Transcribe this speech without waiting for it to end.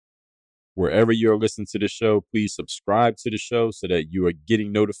Wherever you're listening to the show, please subscribe to the show so that you are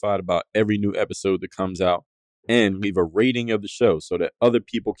getting notified about every new episode that comes out, and leave a rating of the show so that other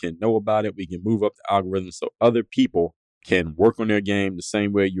people can know about it. We can move up the algorithm so other people can work on their game the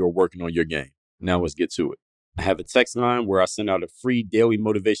same way you're working on your game. Now let's get to it. I have a text line where I send out a free daily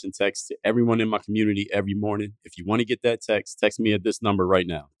motivation text to everyone in my community every morning. If you want to get that text me at this number right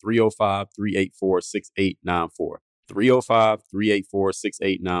now, 305-384-6894.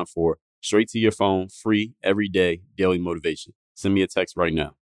 305-384-6894. Straight to your phone, free, every day, daily motivation. Send me a text right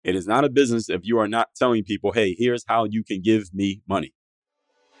now. It is not a business if you are not telling people, hey, here's how you can give me money.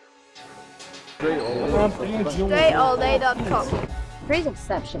 StrayAllDay.com. Pretty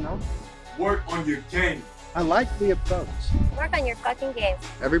exceptional. Work on your game. I like the approach. Work on your fucking game.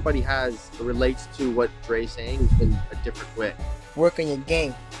 Everybody relates to what Dre's saying in a different way. Work on your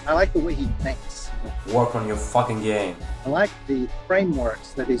game. I like the way he thinks. Work on your fucking game. I like the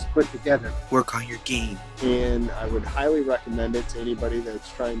frameworks that he's put together. Work on your game. And I would highly recommend it to anybody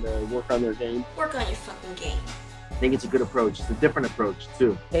that's trying to work on their game. Work on your fucking game. I think it's a good approach. It's a different approach,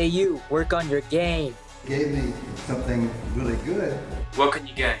 too. Hey, you, work on your game. Gave me something really good. Work on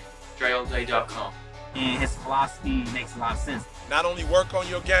your game. StrayAllDay.com. And his philosophy makes a lot of sense. Not only work on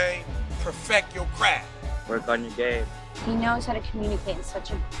your game, perfect your craft. Work on your game. He knows how to communicate in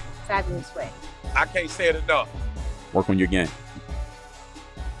such a fabulous way. I can't say it enough. Work on your game.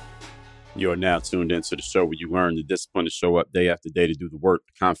 You are now tuned into the show where you learn the discipline to show up day after day to do the work,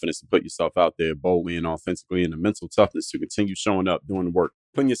 the confidence to put yourself out there boldly and authentically, and the mental toughness to continue showing up, doing the work,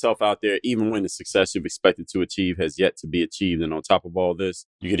 putting yourself out there even when the success you've expected to achieve has yet to be achieved. And on top of all this,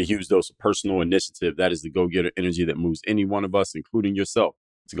 you get a huge dose of personal initiative. That is the go-getter energy that moves any one of us, including yourself,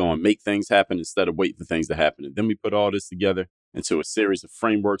 to go and make things happen instead of waiting for things to happen. And then we put all this together into a series of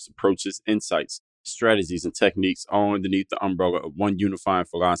frameworks, approaches, insights, strategies, and techniques all underneath the umbrella of one unifying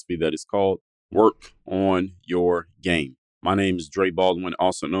philosophy that is called Work on Your Game. My name is Dre Baldwin,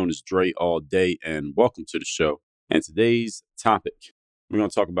 also known as Dre All Day, and welcome to the show. And today's topic, we're going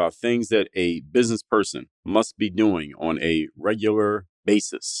to talk about things that a business person must be doing on a regular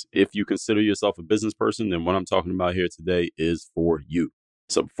basis. If you consider yourself a business person, then what I'm talking about here today is for you.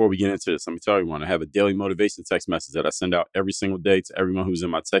 So before we get into this, let me tell you one. I have a daily motivation text message that I send out every single day to everyone who's in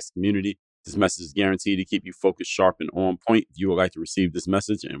my text community. This message is guaranteed to keep you focused, sharp, and on point. If you would like to receive this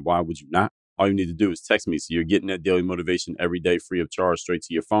message, and why would you not? All you need to do is text me. So you're getting that daily motivation every day free of charge straight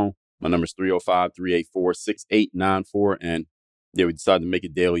to your phone. My number is 305-384-6894. And yeah, we decided to make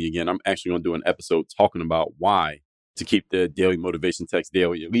it daily again. I'm actually going to do an episode talking about why to keep the daily motivation text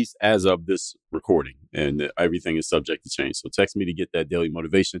daily, at least as of this recording. And everything is subject to change. So text me to get that daily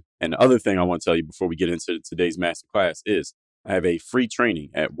motivation. And the other thing I want to tell you before we get into today's masterclass is I have a free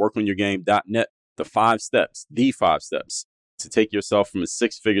training at workonyourgame.net, the 5 steps to take yourself from a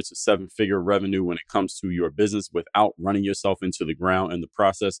 6-figure to 7-figure revenue when it comes to your business without running yourself into the ground in the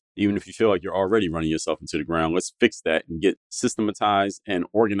process. Even if you feel like you're already running yourself into the ground, let's fix that and get systematized and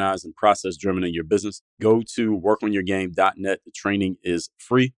organized and process driven in your business. Go to workonyourgame.net. The training is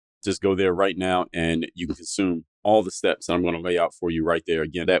free. Just go there right now and you can consume all the steps that I'm going to lay out for you right there.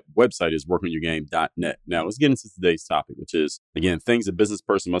 Again, that website is workonyourgame.net. Now, let's get into today's topic, which is, again, things a business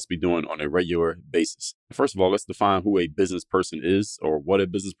person must be doing on a regular basis. First of all, let's define who a business person is or what a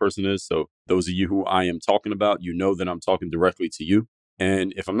business person is. So those of you who I am talking about, you know that I'm talking directly to you.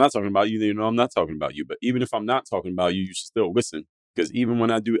 And if I'm not talking about you, then you know I'm not talking about you. But even if I'm not talking about you, you should still listen. Because even when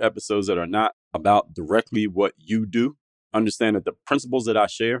I do episodes that are not about directly what you do, understand that the principles that I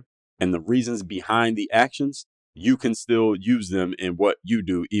share and the reasons behind the actions, you can still use them in what you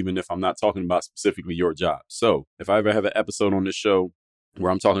do, even if I'm not talking about specifically your job. So if I ever have an episode on this show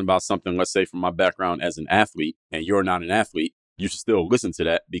where I'm talking about something, let's say from my background as an athlete, and you're not an athlete, you should still listen to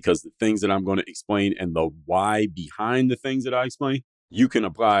that, because the things that I'm going to explain and the why behind the things that I explain, you can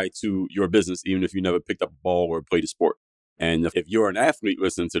apply to your business, even if you never picked up a ball or played a sport. And if you're an athlete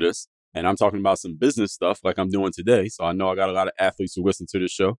listening to this, and I'm talking about some business stuff like I'm doing today, so I know I got a lot of athletes who listen to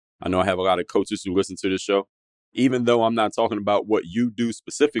this show. I know I have a lot of coaches who listen to this show. Even though I'm not talking about what you do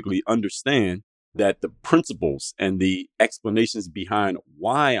specifically, understand that the principles and the explanations behind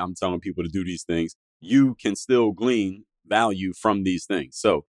why I'm telling people to do these things, you can still glean value from these things.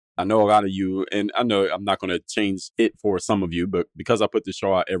 So I know a lot of you, and I know I'm not going to change it for some of you, but because I put the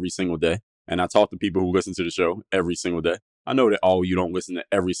show out every single day and I talk to people who listen to the show every single day, I know that all you don't listen to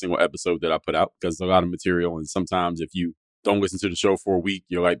every single episode that I put out, because there's a lot of material. And sometimes if you don't listen to the show for a week,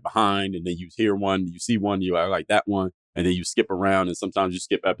 you're like behind, and then you hear one, you see one, you're like that one, and then you skip around, and sometimes you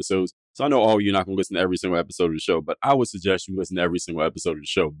skip episodes. So I know you're not going to listen to every single episode of the show, but I would suggest you listen to every single episode of the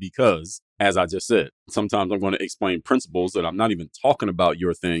show, because as I just said, sometimes I'm going to explain principles that I'm not even talking about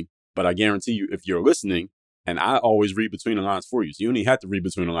your thing, But I guarantee you, if you're listening, and I always read between the lines for you, so you don't even have to read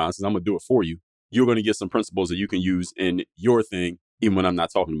between the lines because I'm going to do it for you. You're going to get some principles that you can use in your thing, even when I'm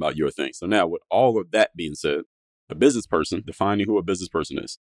not talking about your thing. So now, with all of that being said, a business person, defining who a business person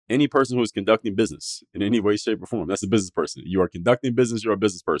is. Any person who is conducting business in any way, shape, or form, that's a business person. You are conducting business, you're a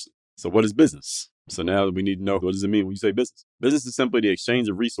business person. So what is business? So now we need to know, what does it mean when you say business? Business is simply the exchange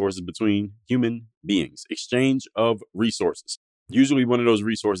of resources between human beings. Exchange of resources. Usually one of those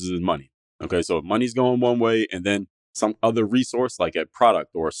resources is money. Okay, so if money's going one way and then some other resource like a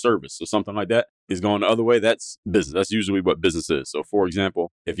product or a service or something like that is going the other way, that's business. That's usually what business is. So for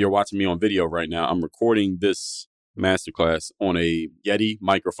example, if you're watching me on video right now, I'm recording this masterclass on a Yeti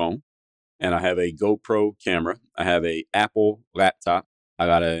microphone, and I have a GoPro camera. I have a Apple laptop. I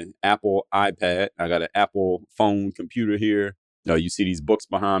got an Apple iPad. I got an Apple phone computer here. You see these books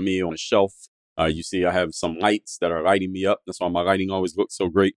behind me on a shelf. You see I have some lights that are lighting me up. That's why my lighting always looks so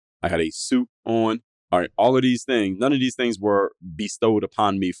great. I had a suit on. All right, all of these things, none of these things were bestowed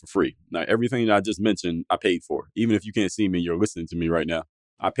upon me for free. Now, everything that I just mentioned, I paid for. Even if you can't see me, you're listening to me right now.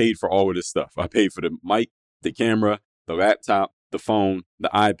 I paid for all of this stuff. I paid for the mic, the camera, the laptop, the phone, the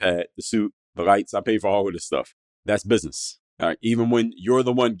iPad, the suit, the lights. I paid for all of this stuff. That's business. All right. Even when you're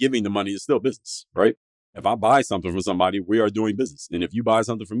the one giving the money, it's still business, right? If I buy something from somebody, we are doing business. And if you buy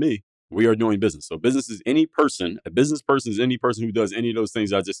something from me, we are doing business. So business is any person. A business person is any person who does any of those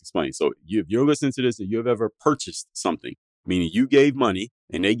things I just explained. So if you're listening to this and you've ever purchased something, meaning you gave money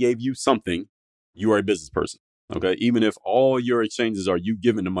and they gave you something, you are a business person. Okay. Even if all your exchanges are you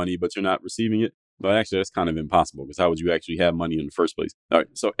giving the money, but you're not receiving it. But actually, that's kind of impossible because how would you actually have money in the first place? All right.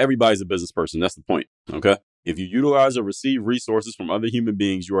 So everybody's a business person. That's the point. Okay. If you utilize or receive resources from other human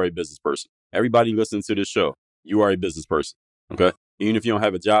beings, you are a business person. Everybody listening to this show, you are a business person. Okay. Even if you don't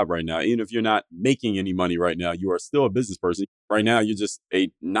have a job right now, even if you're not making any money right now, you are still a business person. Right now, you're just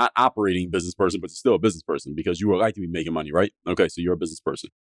a not operating business person, but you're still a business person because you would like to be making money, right? Okay, so you're a business person.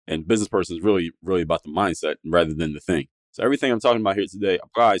 And business person is really, really about the mindset rather than the thing. So everything I'm talking about here today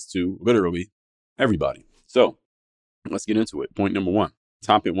applies to literally everybody. So let's get into it. Point number one.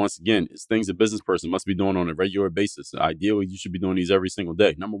 Topic, once again, is things a business person must be doing on a regular basis. Ideally, you should be doing these every single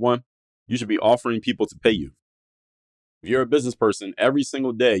day. Number one, you should be offering people to pay you. If you're a business person, every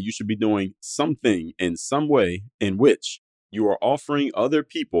single day, you should be doing something in some way in which you are offering other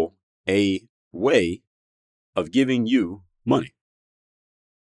people a way of giving you money.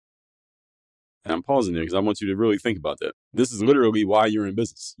 And I'm pausing there because I want you to really think about that. This is literally why you're in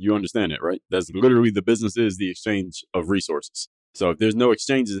business. You understand that, right? That's literally the business is the exchange of resources. So if there's no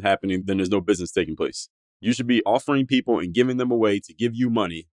exchanges happening, then there's no business taking place. You should be offering people and giving them a way to give you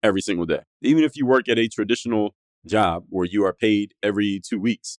money every single day. Even if you work at a traditional job where you are paid every 2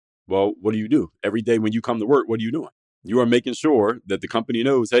 weeks. Well, what do? Every day when you come to work, what are you doing? You are making sure that the company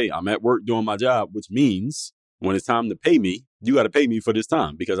knows, hey, I'm at work doing my job, which means when it's time to pay me, you got to pay me for this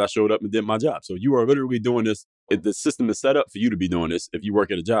time because I showed up and did my job. So you are literally doing this. The system is set up for you to be doing this if you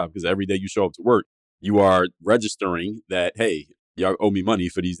work at a job because every day you show up to work, you are registering that, hey, y'all owe me money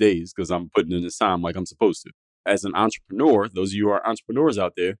for these days because I'm putting in this time like I'm supposed to. As an entrepreneur, those of you who are entrepreneurs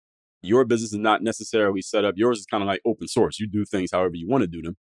out there, your business is not necessarily set up. Yours is kind of like open source. You do things however you want to do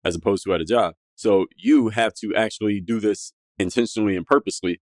them as opposed to at a job. So you have to actually do this intentionally and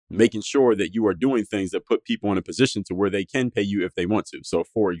purposely, making sure that you are doing things that put people in a position to where they can pay you if they want to. So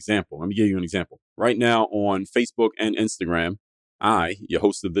for example, let me give you an example. Right now on Facebook and Instagram, I, your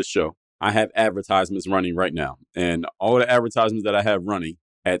host of this show, I have advertisements running right now. And all the advertisements that I have running,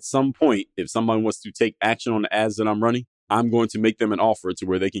 at some point, if someone wants to take action on the ads that I'm running, I'm going to make them an offer to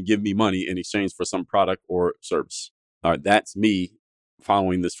where they can give me money in exchange for some product or service. All right, that's me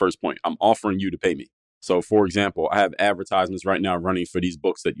following this first point. I'm offering you to pay me. So for example, I have advertisements right now running for these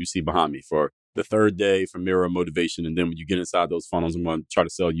books that you see behind me for the 3rd day, for Mirror Motivation. And then when you get inside those funnels, I'm going to try to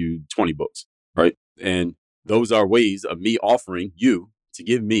sell you 20 books, right? And those are ways of me offering you to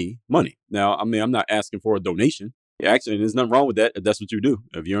give me money. Now, I mean, I'm not asking for a donation. Yeah, actually, there's nothing wrong with that if that's what you do.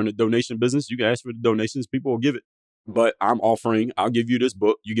 If you're in a donation business, you can ask for the donations. People will give it. But I'm offering, I'll give you this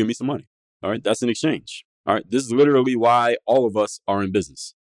book, you give me some money. All right, that's an exchange. All right, this is literally why all of us are in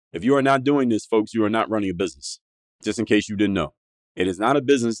business. If you are not doing this, folks, you are not running a business. Just in case you didn't know. It is not a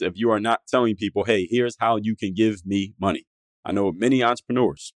business if you are not telling people, hey, here's how you can give me money. I know many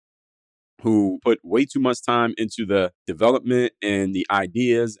entrepreneurs who put way too much time into the development and the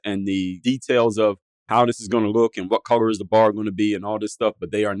ideas and the details of how this is going to look and what color is the bar going to be and all this stuff,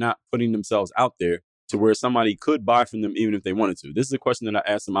 but they are not putting themselves out there to where somebody could buy from them even if they wanted to. This is a question that I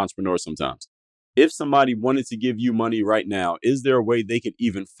ask some entrepreneurs sometimes. If somebody wanted to give you money right now, is there a way they could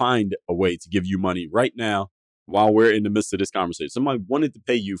even find a way to give you money right now while we're in the midst of this conversation. Somebody wanted to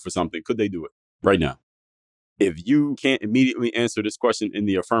pay you for something. Could they do it right now? If you can't immediately answer this question in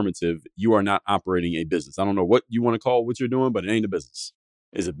the affirmative, you are not operating a business. I don't know what you want to call what you're doing, but it ain't a business.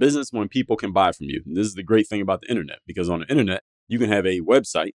 It's a business when people can buy from you. And this is the great thing about the internet, because on the internet, you can have a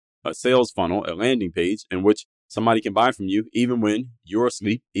website, a sales funnel, a landing page in which somebody can buy from you even when you're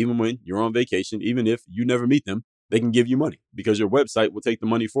asleep, even when you're on vacation, even if you never meet them. They can give you money because your website will take the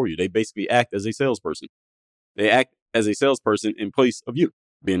money for you. They basically act as a salesperson. They act as a salesperson in place of you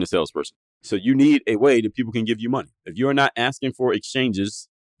being a salesperson. So you need a way that people can give you money. If you're not asking for exchanges,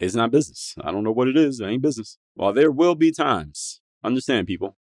 it's not business. I don't know what it is. It ain't business. While there will be times, understand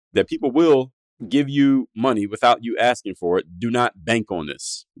people, that people will give you money without you asking for it. Do not bank on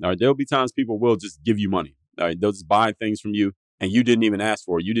this. All right. There'll be times people will just give you money. All right. They'll just buy things from you and you didn't even ask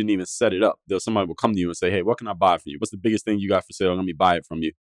for it. You didn't even set it up. Somebody will come to you and say, hey, what can I buy from you? What's the biggest thing you got for sale? Let me buy it from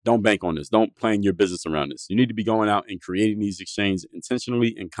you. Don't bank on this. Don't plan your business around this. You need to be going out and creating these exchanges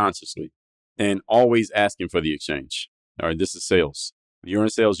intentionally and consciously and always asking for the exchange. All right. This is sales. If you're in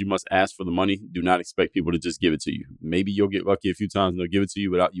sales, you must ask for the money. Do not expect people to just give it to you. Maybe you'll get lucky a few times and they'll give it to you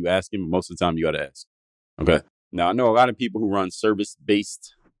without you asking, but most of the time you got to ask. Okay. Now, I know a lot of people who run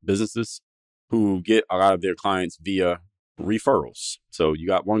service-based businesses who get a lot of their clients via referrals. So you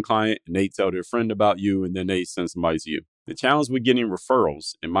got one client and they tell their friend about you and then they send somebody to you. The challenge with getting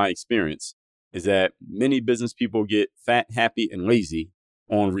referrals, in my experience, is that many business people get fat, happy, and lazy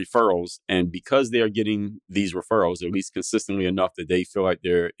on referrals. And because they are getting these referrals, at least consistently enough that they feel like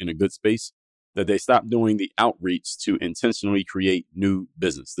they're in a good space, that they stop doing the outreach to intentionally create new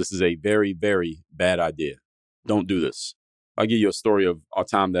business. This is a very, very bad idea. Don't do this. I'll give you a story of a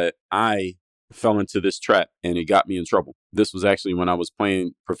time that I fell into this trap and it got me in trouble. This was actually when I was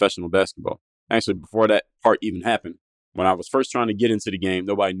playing professional basketball. Actually, before that part even happened, when I was first trying to get into the game,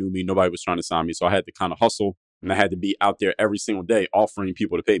 nobody knew me. Nobody was trying to sign me. So I had to kind of hustle and I had to be out there every single day offering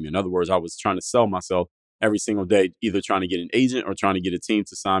people to pay me. In other words, I was trying to sell myself every single day, either trying to get an agent or trying to get a team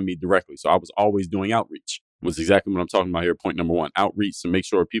to sign me directly. So I was always doing outreach, was exactly what I'm talking about here. Point number one, outreach to make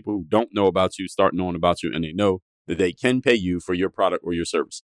sure people who don't know about you start knowing about you and they know that they can pay you for your product or your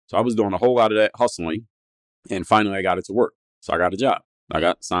service. So I was doing a whole lot of that hustling and finally I got it to work. So I got a job. I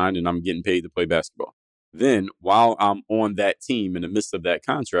got signed and I'm getting paid to play basketball. Then while I'm on that team in the midst of that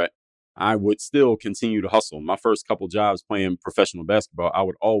contract, I would still continue to hustle. My first couple jobs playing professional basketball, I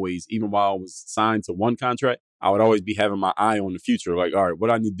would always, even while I was signed to one contract, I would always be having my eye on the future. Like, all right, what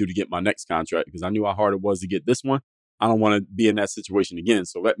do I need to do to get my next contract? Because I knew how hard it was to get this one. I don't want to be in that situation again.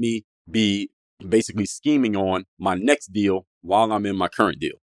 So let me be basically scheming on my next deal while I'm in my current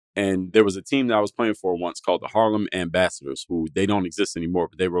deal. And there was a team that I was playing for once called the Harlem Ambassadors, who they don't exist anymore,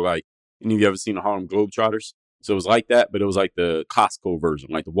 but they were like, any of you ever seen the Harlem Globetrotters? So it was like that, but it was like the Costco version,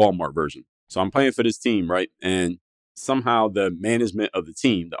 like the Walmart version. So I'm playing for this team, right? And somehow the management of the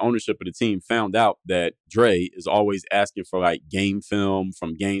team, the ownership of the team found out that Dre is always asking for like game film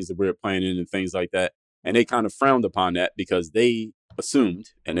from games that we were playing in and things like that. And they kind of frowned upon that because they assumed,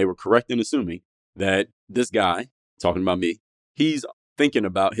 and they were correct in assuming, that this guy, talking about me, he's thinking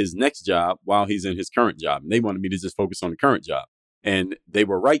about his next job while he's in his current job. And they wanted me to just focus on the current job. And they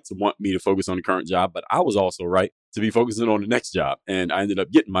were right to want me to focus on the current job, but I was also right to be focusing on the next job. And I ended up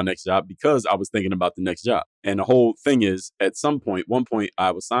getting my next job because I was thinking about the next job. And the whole thing is, at one point,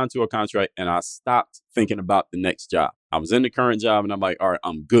 I was signed to a contract and I stopped thinking about the next job. I was in the current job and I'm like, all right,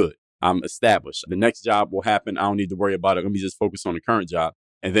 I'm good. I'm established. The next job will happen. I don't need to worry about it. Let me just focus on the current job.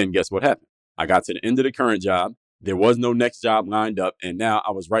 And then guess what happened? I got to the end of the current job. There was no next job lined up. And now I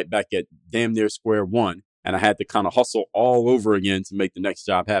was right back at damn near square one. And I had to kind of hustle all over again to make the next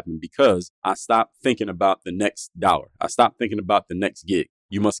job happen because I stopped thinking about the next dollar. I stopped thinking about the next gig.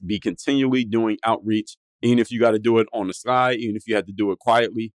 You must be continually doing outreach. Even if you got to do it on the sly, even if you had to do it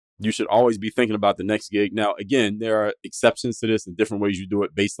quietly, you should always be thinking about the next gig. Now, again, there are exceptions to this and different ways you do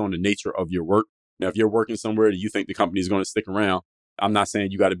it based on the nature of your work. Now, if you're working somewhere that you think the company is going to stick around, I'm not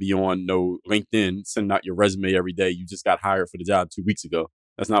saying you got to be on no LinkedIn, sending out your resume every day. You just got hired for the job 2 weeks ago.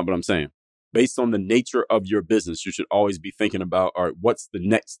 That's not what I'm saying. Based on the nature of your business, you should always be thinking about, all right, what's the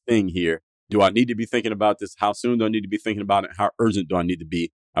next thing here? Do I need to be thinking about this? How soon do I need to be thinking about it? How urgent do I need to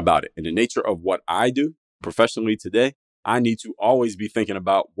be about it? In the nature of what I do professionally today, I need to always be thinking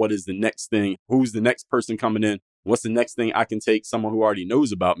about what is the next thing? Who's the next person coming in? What's the next thing I can take someone who already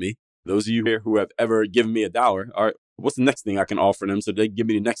knows about me? Those of you here who have ever given me $1, all right, what's the next thing I can offer them so they give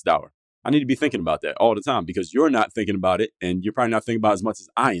me the next $1? I need to be thinking about that all the time because you're not thinking about it and you're probably not thinking about it as much as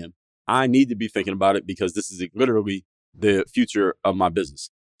I am. I need to be thinking about it because this is literally the future of my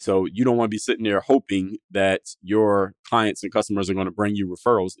business. So you don't want to be sitting there hoping that your clients and customers are going to bring you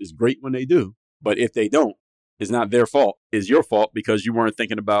referrals. It's great when they do, but if they don't, is not their fault. It's your fault because you weren't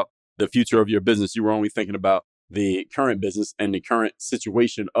thinking about the future of your business. You were only thinking about the current business and the current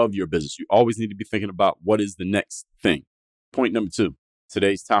situation of your business. You always need to be thinking about what is the next thing. Point number 2.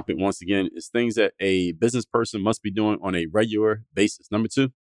 Today's topic, once again, is things that a business person must be doing on a regular basis. Number 2,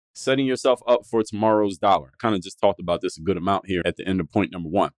 setting yourself up for tomorrow's dollar. I kind of just talked about this a good amount here at the end of point number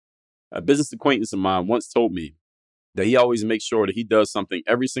 1. A business acquaintance of mine once told me that he always makes sure that he does something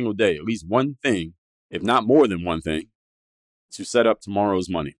every single day, at least one thing, if not more than one thing, to set up tomorrow's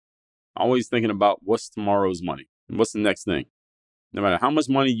money. Always thinking about what's tomorrow's money and what's the next thing. No matter how much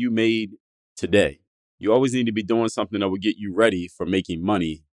money you made today, you always need to be doing something that will get you ready for making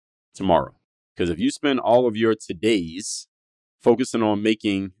money tomorrow. Because if you spend all of your todays focusing on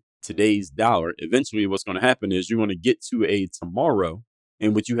making today's dollar, eventually what's going to happen is you're going to get to a tomorrow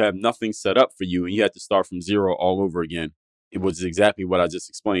in which you have nothing set up for you and you have to start from zero all over again. It was exactly what I just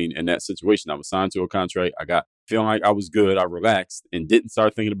explained in that situation. I was signed to a contract. I got feeling like I was good. I relaxed and didn't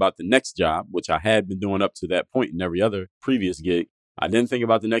start thinking about the next job, which I had been doing up to that point in every other previous gig. I didn't think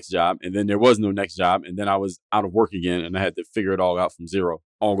about the next job, and then there was no next job, and then I was out of work again, and I had to figure it all out from zero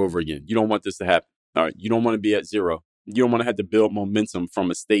all over again. You don't want this to happen. All right. You don't want to be at zero. You don't want to have to build momentum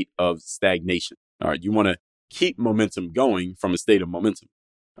from a state of stagnation. All right. You want to keep momentum going from a state of momentum.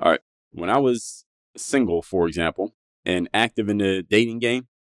 All right. When I was single, for example, and active in the dating game,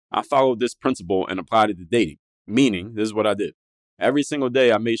 I followed this principle and applied it to dating. Meaning, this is what I did. Every single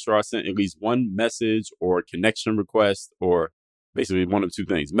day, I made sure I sent at least one message or connection request, or basically one of two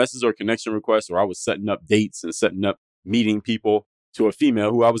things, message or connection request, or I was setting up dates and setting up meeting people to a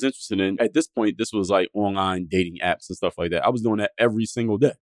female who I was interested in. At this point, this was like online dating apps and stuff like that. I was doing that every single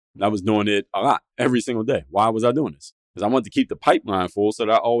day. And I was doing it a lot every single day. Why was I doing this? Because I wanted to keep the pipeline full so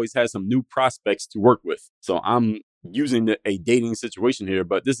that I always had some new prospects to work with. So I'm using a dating situation here,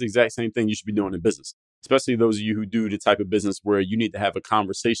 but this is the exact same thing you should be doing in business, especially those of you who do the type of business where you need to have a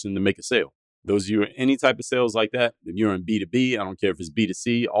conversation to make a sale. Those of you in any type of sales like that, if you're in B2B, I don't care if it's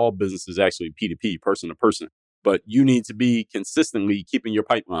B2C, all business is actually P2P, person to person. But you need to be consistently keeping your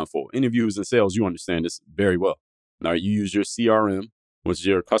pipeline full. Any of you who's in sales, you understand this very well. Now, you use your CRM, which is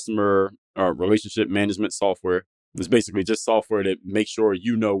your customer relationship management software. It's basically just software that makes sure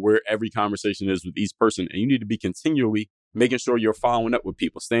you know where every conversation is with each person. And you need to be continually making sure you're following up with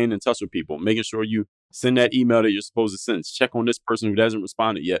people, staying in touch with people, making sure you send that email that you're supposed to send, check on this person who hasn't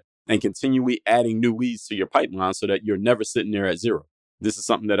responded yet, and continually adding new leads to your pipeline so that you're never sitting there at zero. This is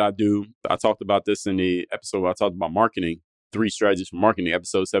something that I do. I talked about this in the episode where I talked about marketing, 3 strategies for marketing,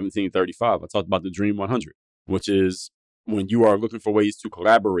 episode 1735. I talked about the Dream 100, which is when you are looking for ways to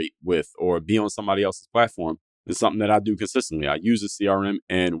collaborate with or be on somebody else's platform. It's something that I do consistently. I use the CRM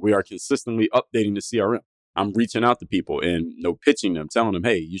and we are consistently updating the CRM. I'm reaching out to people and pitching them, telling them,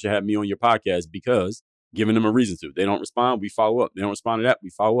 hey, you should have me on your podcast, because giving them a reason to. They don't respond, we follow up. They don't respond to that, we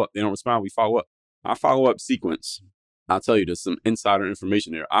follow up. They don't respond, we follow up. Our follow-up sequence, I'll tell you, there's some insider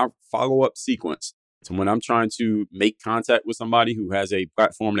information there. Our follow-up sequence, so when I'm trying to make contact with somebody who has a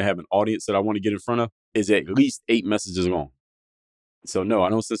platform to have an audience that I want to get in front of, is at least 8 messages long. So no, I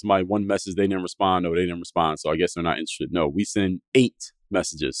don't send somebody one message, they didn't respond, no, they didn't respond, so I guess they're not interested. No, we send 8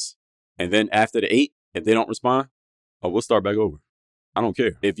 messages. And then after the 8, if they don't respond, we'll start back over. I don't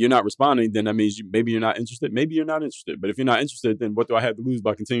care. If you're not responding, then that means maybe you're not interested. Maybe you're not interested. But if you're not interested, then what do I have to lose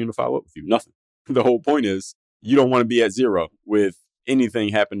by continuing to follow up with you? Nothing. The whole point is you don't want to be at zero with anything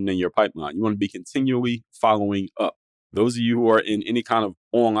happening in your pipeline. You want to be continually following up. Those of you who are in any kind of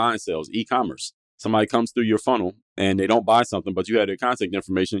online sales, e-commerce, somebody comes through your funnel and they don't buy something, but you have their contact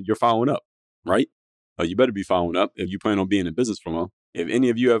information, you're following up, right? You better be following up if you plan on being in business for long. If any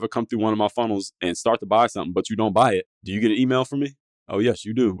of you ever come through one of my funnels and start to buy something, but you don't buy it, do you get an email from me? Oh, yes,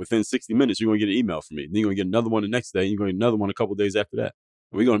 you do. Within 60 minutes, you're going to get an email from me. Then you're going to get another one the next day. And you're going to get another one a couple of days after that.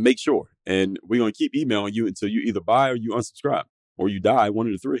 And we're going to make sure. And we're going to keep emailing you until you either buy or you unsubscribe or you die, one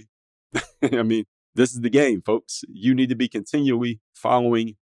of the 3. I mean, this is the game, folks. You need to be continually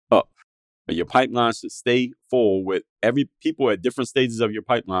following up. Your pipeline should stay full with every people at different stages of your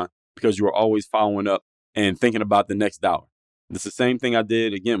pipeline, because you are always following up and thinking about the next dollar. It's the same thing I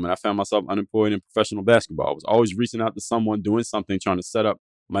did, again, when I found myself unemployed in professional basketball. I was always reaching out to someone, doing something, trying to set up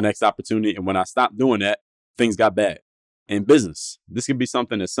my next opportunity. And when I stopped doing that, things got bad. In business, this can be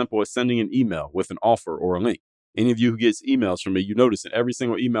something as simple as sending an email with an offer or a link. Any of you who gets emails from me, you notice in every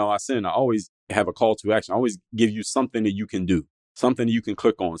single email I send, I always have a call to action. I always give you something that you can do, something that you can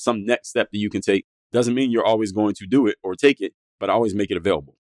click on, some next step that you can take. Doesn't mean you're always going to do it or take it, but I always make it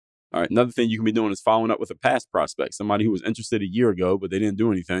available. All right. Another thing you can be doing is following up with a past prospect, somebody who was interested a year ago, but they didn't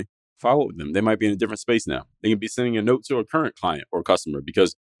do anything. Follow up with them. They might be in a different space now. They can be sending a note to a current client or customer,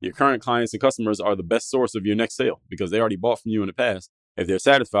 because Your current clients and customers are the best source of your next sale because they already bought from you in the past. If they're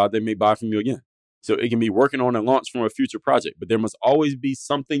satisfied, they may buy from you again. So it can be working on a launch from a future project, but there must always be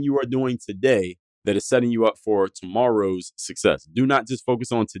something you are doing today that is setting you up for tomorrow's success. Do not just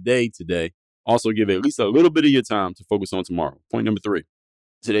focus on today. Also give at least a little bit of your time to focus on tomorrow. Point number 3.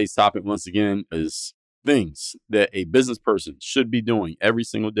 Today's topic, once again, is things that a business person should be doing every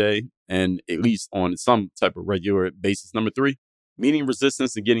single day and at least on some type of regular basis. Number 3, meeting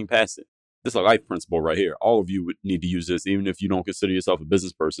resistance and getting past it. This is a life principle right here. All of you would need to use this, even if you don't consider yourself a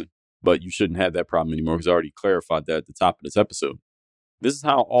business person, but you shouldn't have that problem anymore because I already clarified that at the top of this episode. This is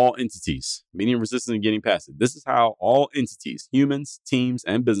how all entities, meeting resistance and getting past it. This is how all entities, humans, teams,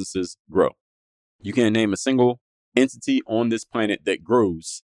 and businesses grow. You can't name a single entity on this planet that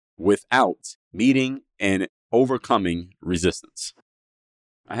grows without meeting and overcoming resistance.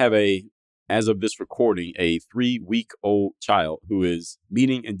 I have as of this recording, a 3-week-old child who is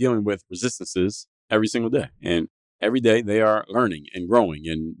meeting and dealing with resistances every single day. And every day they are learning and growing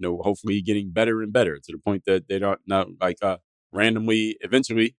and hopefully getting better and better to the point that they don't randomly,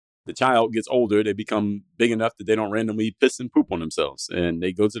 eventually the child gets older, they become big enough that they don't randomly piss and poop on themselves and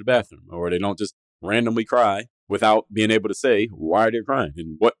they go to the bathroom, or they don't just randomly cry without being able to say why they're crying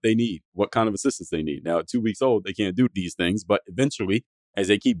and what they need, what kind of assistance they need. Now, at 2 weeks old, they can't do these things, but eventually, as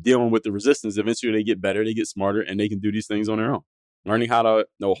they keep dealing with the resistance, eventually they get better, they get smarter, and they can do these things on their own. Learning how to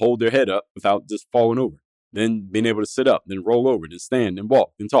hold their head up without just falling over, then being able to sit up, then roll over, then stand and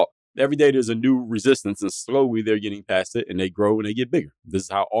walk and talk. Every day there's a new resistance, and slowly they're getting past it, and they grow and they get bigger. This is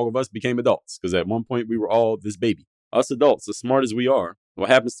how all of us became adults, because at one point we were all this baby. Us adults, as smart as we are, what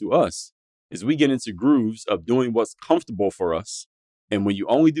happens to us is we get into grooves of doing what's comfortable for us. And when you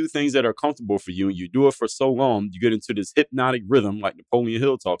only do things that are comfortable for you and you do it for so long, you get into this hypnotic rhythm like Napoleon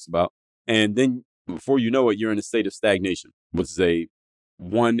Hill talks about. And then before you know it, you're in a state of stagnation, which is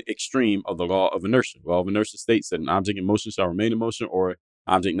one extreme of the law of inertia. The law of inertia states that an object in motion shall remain in motion, or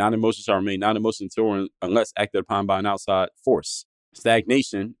object not in motion shall remain not in motion unless acted upon by an outside force.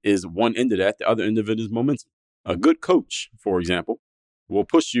 Stagnation is one end of that. The other end of it is momentum. A good coach, for example, will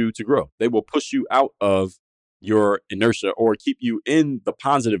push you to grow. They will push you out of your inertia or keep you in the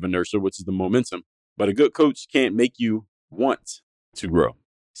positive inertia, which is the momentum. But a good coach can't make you want to grow.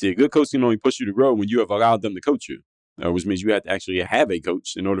 See, a good coach can only push you to grow when you have allowed them to coach you, which means you have to actually have a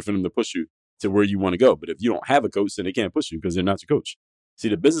coach in order for them to push you to where you want to go. But if you don't have a coach, then they can't push you because they're not your coach. See,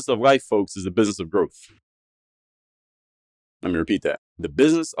 the business of life, folks, is the business of growth. Let me repeat that. The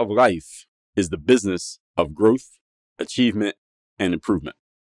business of life is the business of growth, achievement, and improvement.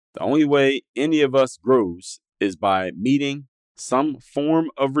 The only way any of us grows is by meeting some form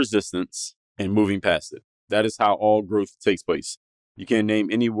of resistance and moving past it. That is how all growth takes place. You can't name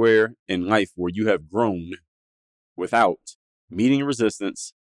anywhere in life where you have grown without meeting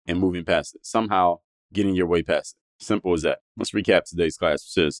resistance and moving past it, somehow getting your way past it. Simple as that. Let's recap today's class,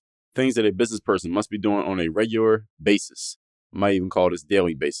 which says things that a business person must be doing on a regular basis. I might even call this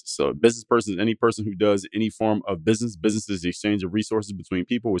daily basis. So a business person is any person who does any form of business. Business is the exchange of resources between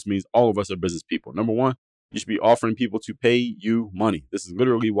people, which means all of us are business people. Number 1, you should be offering people to pay you money. This is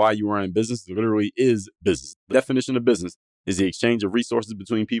literally why you are in business. It literally is business. The definition of business is the exchange of resources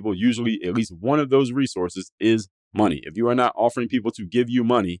between people. Usually at least one of those resources is money. If you are not offering people to give you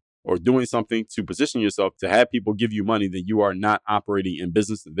money or doing something to position yourself to have people give you money, then you are not operating in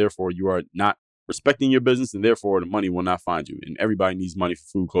business, and therefore you are not respecting your business, and therefore the money will not find you. And everybody needs money for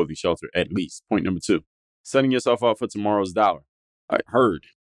food, clothing, shelter, at least. Point number 2, setting yourself up for tomorrow's dollar. I heard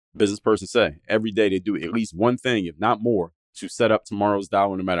a business person say every day they do at least one thing, if not more, to set up tomorrow's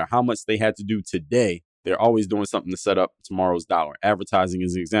dollar. No matter how much they had to do today, they're always doing something to set up tomorrow's dollar. Advertising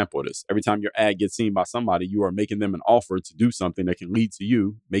is an example of this. Every time your ad gets seen by somebody, you are making them an offer to do something that can lead to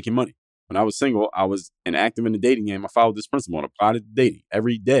you making money. When I was single, I was active in the dating game. I followed this principle and applied it to dating.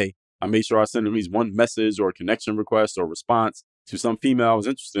 Every day, I made sure I sent at least one message or a connection request or response to some female I was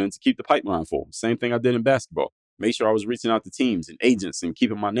interested in to keep the pipeline full. Same thing I did in basketball. Make sure I was reaching out to teams and agents and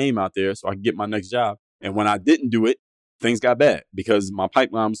keeping my name out there so I could get my next job. And when I didn't do it, things got bad because my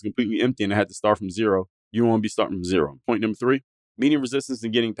pipeline was completely empty and I had to start from zero. You don't want to be starting from zero. Point number 3, meeting resistance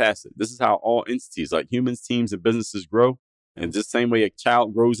and getting past it. This is how all entities like humans, teams, and businesses grow. And just the same way a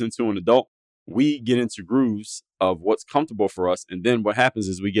child grows into an adult, we get into grooves of what's comfortable for us. And then what happens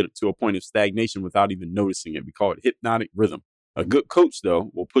is we get to a point of stagnation without even noticing it. We call it hypnotic rhythm. A good coach,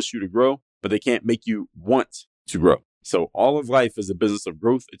 though, will push you to grow, but they can't make you want to grow. So all of life is a business of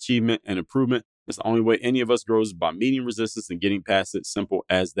growth, achievement, and improvement. It's the only way any of us grows is by meeting resistance and getting past it. Simple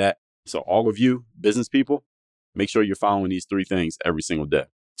as that. So all of you business people, make sure you're following these 3 things every single day.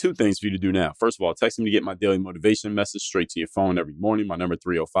 2 things for you to do now. First of all, text me to get my daily motivation message straight to your phone every morning. My number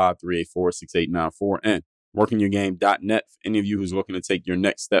 305-384-6894 and workingyourgame.net for any of you who's looking to take your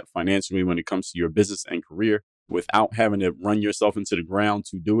next step financially when it comes to your business and career without having to run yourself into the ground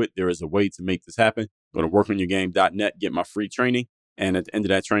to do it. There is a way to make this happen. Go to workingyourgame.net, get my free training. And at the end of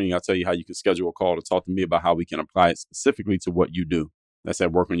that training, I'll tell you how you can schedule a call to talk to me about how we can apply it specifically to what you do. That's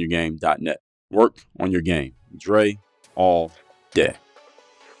at workingyourgame.net. Work on your game. Dre all day.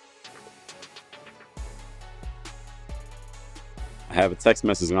 I have a text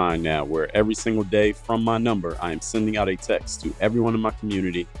message line now where every single day from my number, I am sending out a text to everyone in my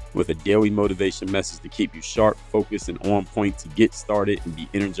community with a daily motivation message to keep you sharp, focused, and on point to get started and be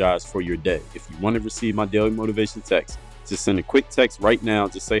energized for your day. If you want to receive my daily motivation text, just send a quick text right now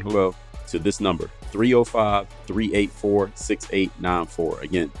to say hello to this number, 305-384-6894.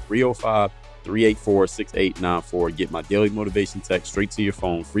 Again, 305-384-6894. Get my daily motivation text straight to your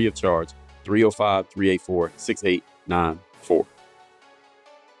phone, free of charge, 305-384-6894.